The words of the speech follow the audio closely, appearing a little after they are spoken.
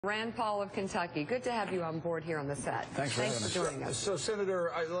Rand Paul of Kentucky. Good to have you on board here on the set. Thanks for joining us. So,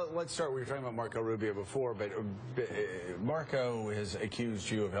 Senator, let's start. We were talking about Marco Rubio before, but Marco has accused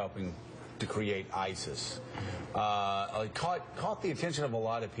you of helping to create ISIS. Caught the attention of a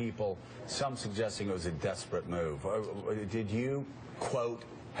lot of people, some suggesting it was a desperate move. Did you, quote,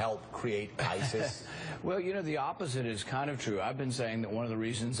 help create ISIS? Well, you know, the opposite is kind of true. I've been saying that one of the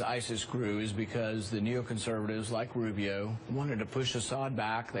reasons ISIS grew is because the neoconservatives, like Rubio, wanted to push Assad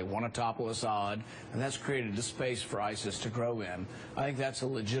back. They want to topple Assad, and that's created a space for ISIS to grow in. I think that's a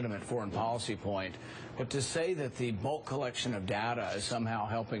legitimate foreign policy point. But to say that the bulk collection of data is somehow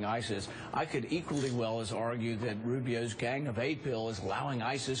helping ISIS, I could equally well as argue that Rubio's Gang of Eight bill is allowing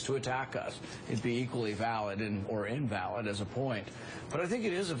ISIS to attack us. It'd be equally valid or invalid as a point. But I think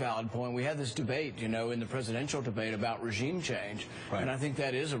it is a valid point. We had this debate, you know, in the presidential debate about regime change, right. And I think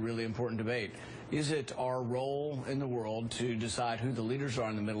that is a really important debate. Is it our role in the world to decide who the leaders are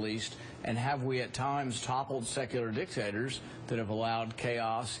in the Middle East, and have we at times toppled secular dictators that have allowed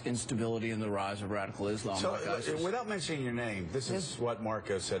chaos, instability, and the rise of radical Islam? So, without mentioning your name, this is what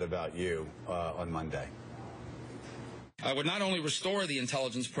Marco said about you on Monday. I would not only restore the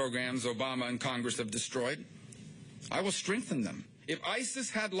intelligence programs Obama and Congress have destroyed, I will strengthen them. If ISIS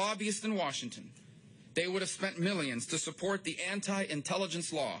had lobbyists in Washington, they would have spent millions to support the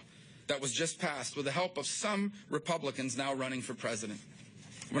anti-intelligence law that was just passed with the help of some Republicans now running for president.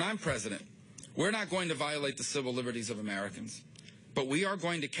 When I'm president, we're not going to violate the civil liberties of Americans, but we are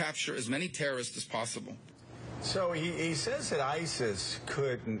going to capture as many terrorists as possible. So he says that ISIS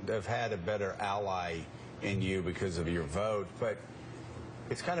couldn't have had a better ally in you because of your vote, but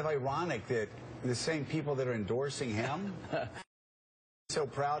it's kind of ironic that the same people that are endorsing him, so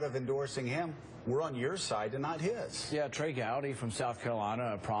proud of endorsing him, we're on your side and not his. Yeah, Trey Gowdy from South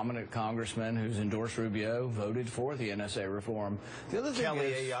Carolina, a prominent congressman who's endorsed Rubio, voted for the NSA reform. The other thing Kelly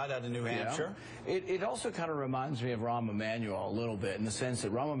is, Ayotte out of New Hampshire. It also kind of reminds me of Rahm Emanuel a little bit, in the sense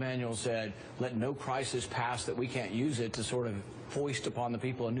that Rahm Emanuel said, let no crisis pass that we can't use it to sort of foist upon the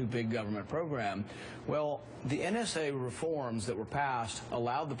people a new big government program. Well, the NSA reforms that were passed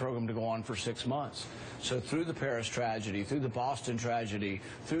allowed the program to go on for 6 months. So through the Paris tragedy, through the Boston tragedy,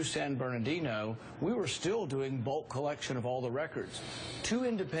 through San Bernardino, we were still doing bulk collection of all the records. 2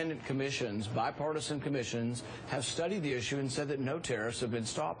 independent commissions, bipartisan commissions, have studied the issue and said that no terrorists have been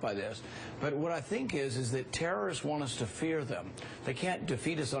stopped by this. But what I think is that terrorists want us to fear them. They can't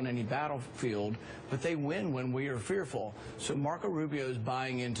defeat us on any battlefield, but they win when we are fearful. So Marco Rubio is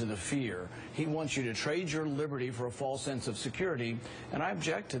buying into the fear. He wants you to trade your liberty for a false sense of security, and I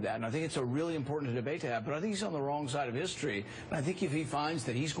object to that. And I think it's a really important debate to have, but I think he's on the wrong side of history. And I think if he finds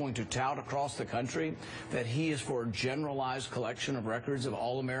that he's going to tout across the country that he is for a generalized collection of records of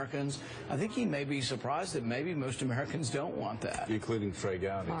all Americans, I think he may be surprised that maybe most Americans don't want that. Including Trey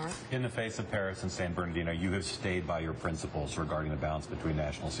Gowdy. In the face of Paris and San Bernardino, you have stayed by your principles regarding the balance between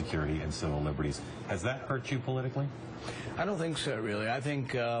national security and civil liberties. Has that hurt you politically? I don't think so, really. I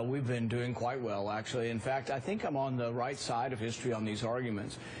think we've been doing quite well, actually. In fact, I think I'm on the right side of history on these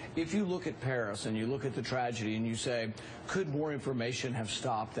arguments. If you look at Paris and you look at the tragedy and you say, could more information have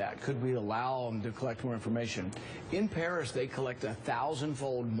stopped that? Could we allow them to collect more information? In Paris, they collect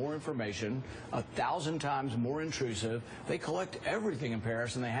 1,000-fold more information, 1,000 times more intrusive. They collect everything in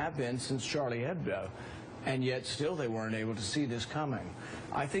Paris, and they have been since Charlie Hebdo. And yet still they weren't able to see this coming.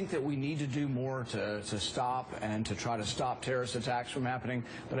 I think that we need to do more to stop and to try to stop terrorist attacks from happening,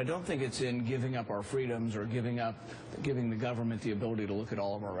 but I don't think it's in giving up our freedoms or giving the government the ability to look at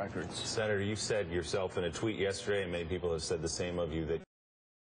all of our records. Senator, you said yourself in a tweet yesterday, and many people have said the same of you, that you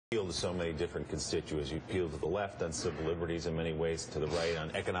appeal to so many different constituents. You appeal to the left on civil liberties in many ways, to the right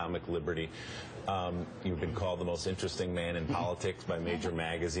on economic liberty. You've been called the most interesting man in politics by major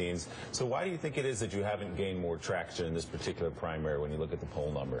magazines. So why do you think it is that you haven't gained more traction in this particular primary when you look at the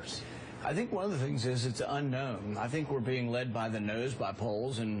poll numbers? I think one of the things is it's unknown. I think we're being led by the nose by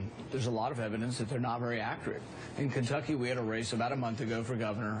polls, and there's a lot of evidence that they're not very accurate. In Kentucky, we had a race about a month ago for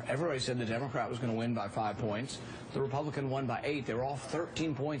governor. Everybody said the Democrat was going to win by 5 points. The Republican won by 8. They were off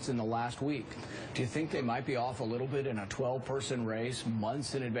 13 points in the last week. Do you think they might be off a little bit in a 12-person race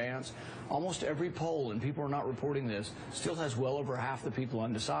months in advance? Almost every poll, and people are not reporting this, still has well over half the people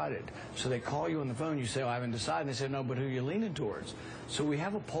undecided. So they call you on the phone, you say, oh, I haven't decided. And they say, no, but who are you leaning towards? So we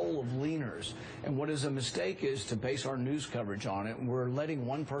have a poll of leaners, and what is a mistake is to base our news coverage on it. We're letting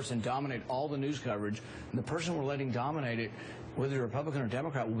one person dominate all the news coverage, and the person we're letting dominate it, whether you're Republican or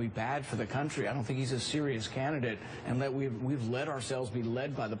Democrat, will be bad for the country. I don't think he's a serious candidate, and we've let ourselves be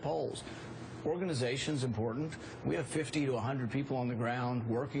led by the polls. organization's important. We have 50 to 100 people on the ground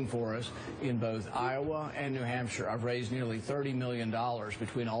working for us in both Iowa and New Hampshire. I've raised nearly $30 million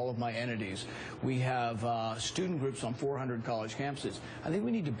between all of my entities. We have student groups on 400 college campuses. I think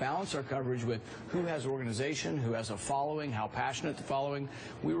we need to balance our coverage with who has organization, who has a following, how passionate the following.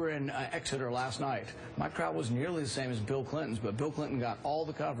 We were in Exeter last night. My crowd was nearly the same as Bill Clinton's, but Bill Clinton got all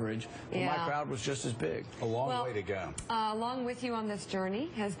the coverage, but my crowd was just as big. A long way to go. Along with you on this journey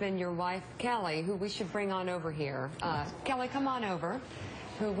has been your wife, Kelly, who we should bring on over here. Kelly, come on over.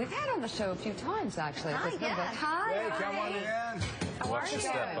 Who we've had on the show a few times, actually. Hi, yes. Hi. Hey, come on in. Watch the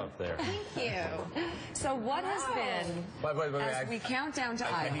step up there. Thank you. So what has been, as we count down to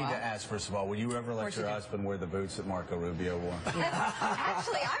Iowa? I need to ask, first of all, will you ever let your husband wear the boots that Marco Rubio wore?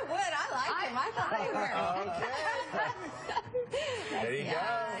 Actually, I would. I like him. I thought he would. There you go.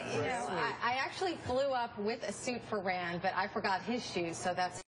 You know, I actually flew up with a suit for Rand, but I forgot his shoes, so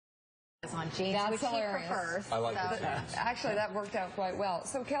that's on jeans, That's which hilarious. he prefers. I like so. that. Actually, that worked out quite well.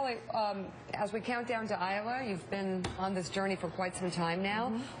 So, Kelly, as we count down to Iowa, you've been on this journey for quite some time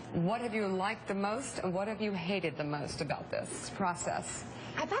now. What have you liked the most, and what have you hated the most about this process?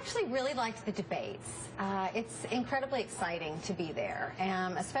 I've actually really liked the debates. It's incredibly exciting to be there,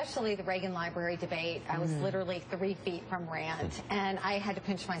 especially the Reagan Library debate. I was literally 3 feet from Rand, and I had to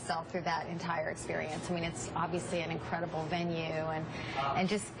pinch myself through that entire experience. I mean, it's obviously an incredible venue, and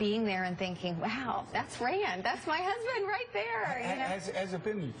just being there and thinking, wow, that's Rand. That's my husband right there. You know? Has it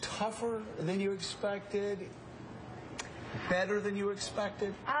been tougher than you expected? Better than you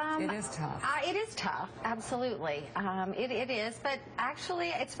expected? It is tough. It is tough, absolutely. It is, but actually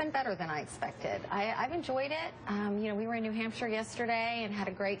it's been better than I expected. I've enjoyed it. You know, we were in New Hampshire yesterday and had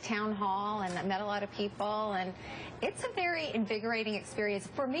a great town hall and met a lot of people, and it's a very invigorating experience.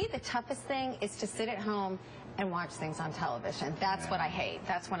 For me, the toughest thing is to sit at home and watch things on television. That's what I hate.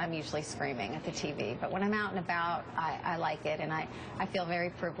 That's when I'm usually screaming at the TV. But when I'm out and about, I like it, and I feel very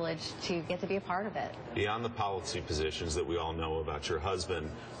privileged to get to be a part of it. Beyond the policy positions that we all know about your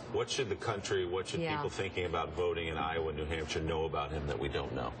husband, what should the country, what should people thinking about voting in Iowa and New Hampshire know about him that we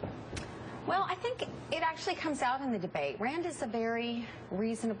don't know? Well, I think it actually comes out in the debate. Rand is a very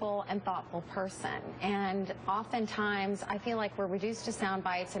reasonable and thoughtful person, and oftentimes I feel like we're reduced to sound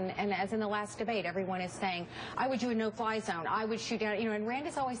bites, and as in the last debate, everyone is saying, I would do a no-fly zone, I would shoot down, you know, and Rand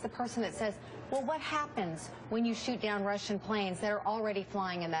is always the person that says, well, what happens when you shoot down Russian planes that are already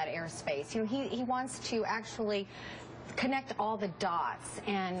flying in that airspace? You know, he wants to actually connect all the dots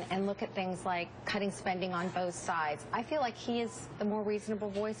and look at things like cutting spending on both sides. I feel like he is the more reasonable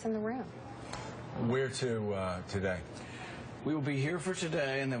voice in the room. Where to today? We will be here for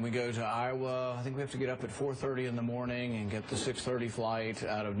today, and then we go to Iowa. I think we have to get up at 4:30 in the morning and get the 6:30 flight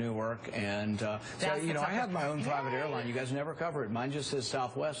out of Newark. And so, you know, I have my own private airline. You guys never cover it. Mine just says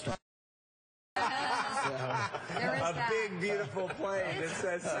Southwest. A big, beautiful plane that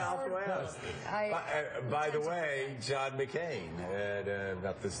says Southwest. By the way, John McCain, at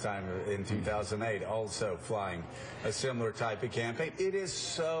about this time in 2008, also flying a similar type of campaign. It is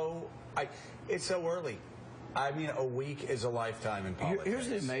so, it's so early. I mean, a week is a lifetime in politics. Here's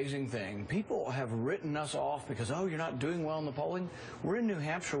the amazing thing. People have written us off because, oh, you're not doing well in the polling. We're in New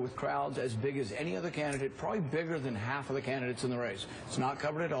Hampshire with crowds as big as any other candidate, probably bigger than half of the candidates in the race. It's not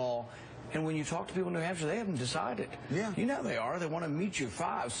covered at all. And when you talk to people in New Hampshire, they haven't decided. Yeah. You know how they are. They want to meet you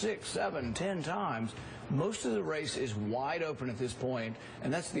 5, 6, 7, 10 times. Most of the race is wide open at this point,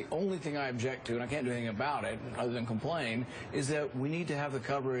 and that's the only thing I object to, and I can't do anything about it other than complain, is that we need to have the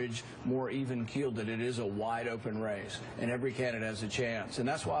coverage more even-keeled, that it is a wide-open race, and every candidate has a chance. And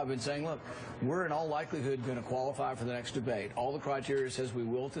that's why I've been saying, look, we're in all likelihood going to qualify for the next debate. All the criteria says we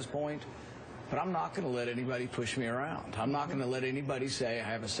will at this point. But I'm not going to let anybody push me around. I'm not going to let anybody say I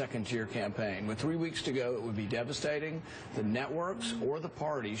have a second-tier campaign. With 3 weeks to go, it would be devastating. The networks or the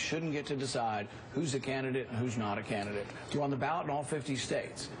parties shouldn't get to decide who's a candidate and who's not a candidate. We're on the ballot in all 50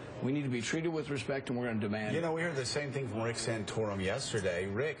 states. We need to be treated with respect, and we're going to demand it. You know, we heard the same thing from Rick Santorum yesterday.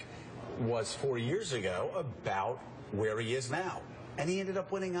 Rick was 4 years ago about where he is now, and he ended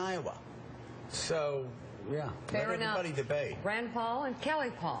up winning Iowa. So... yeah, fair let enough. Everybody debate. Rand Paul and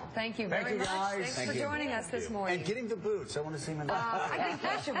Kelly Paul, thank you very much. Guys. Thanks for joining us this morning. And getting the boots. I want to see them in I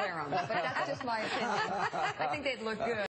think you should wear them, but that's just my opinion. I think they'd look good.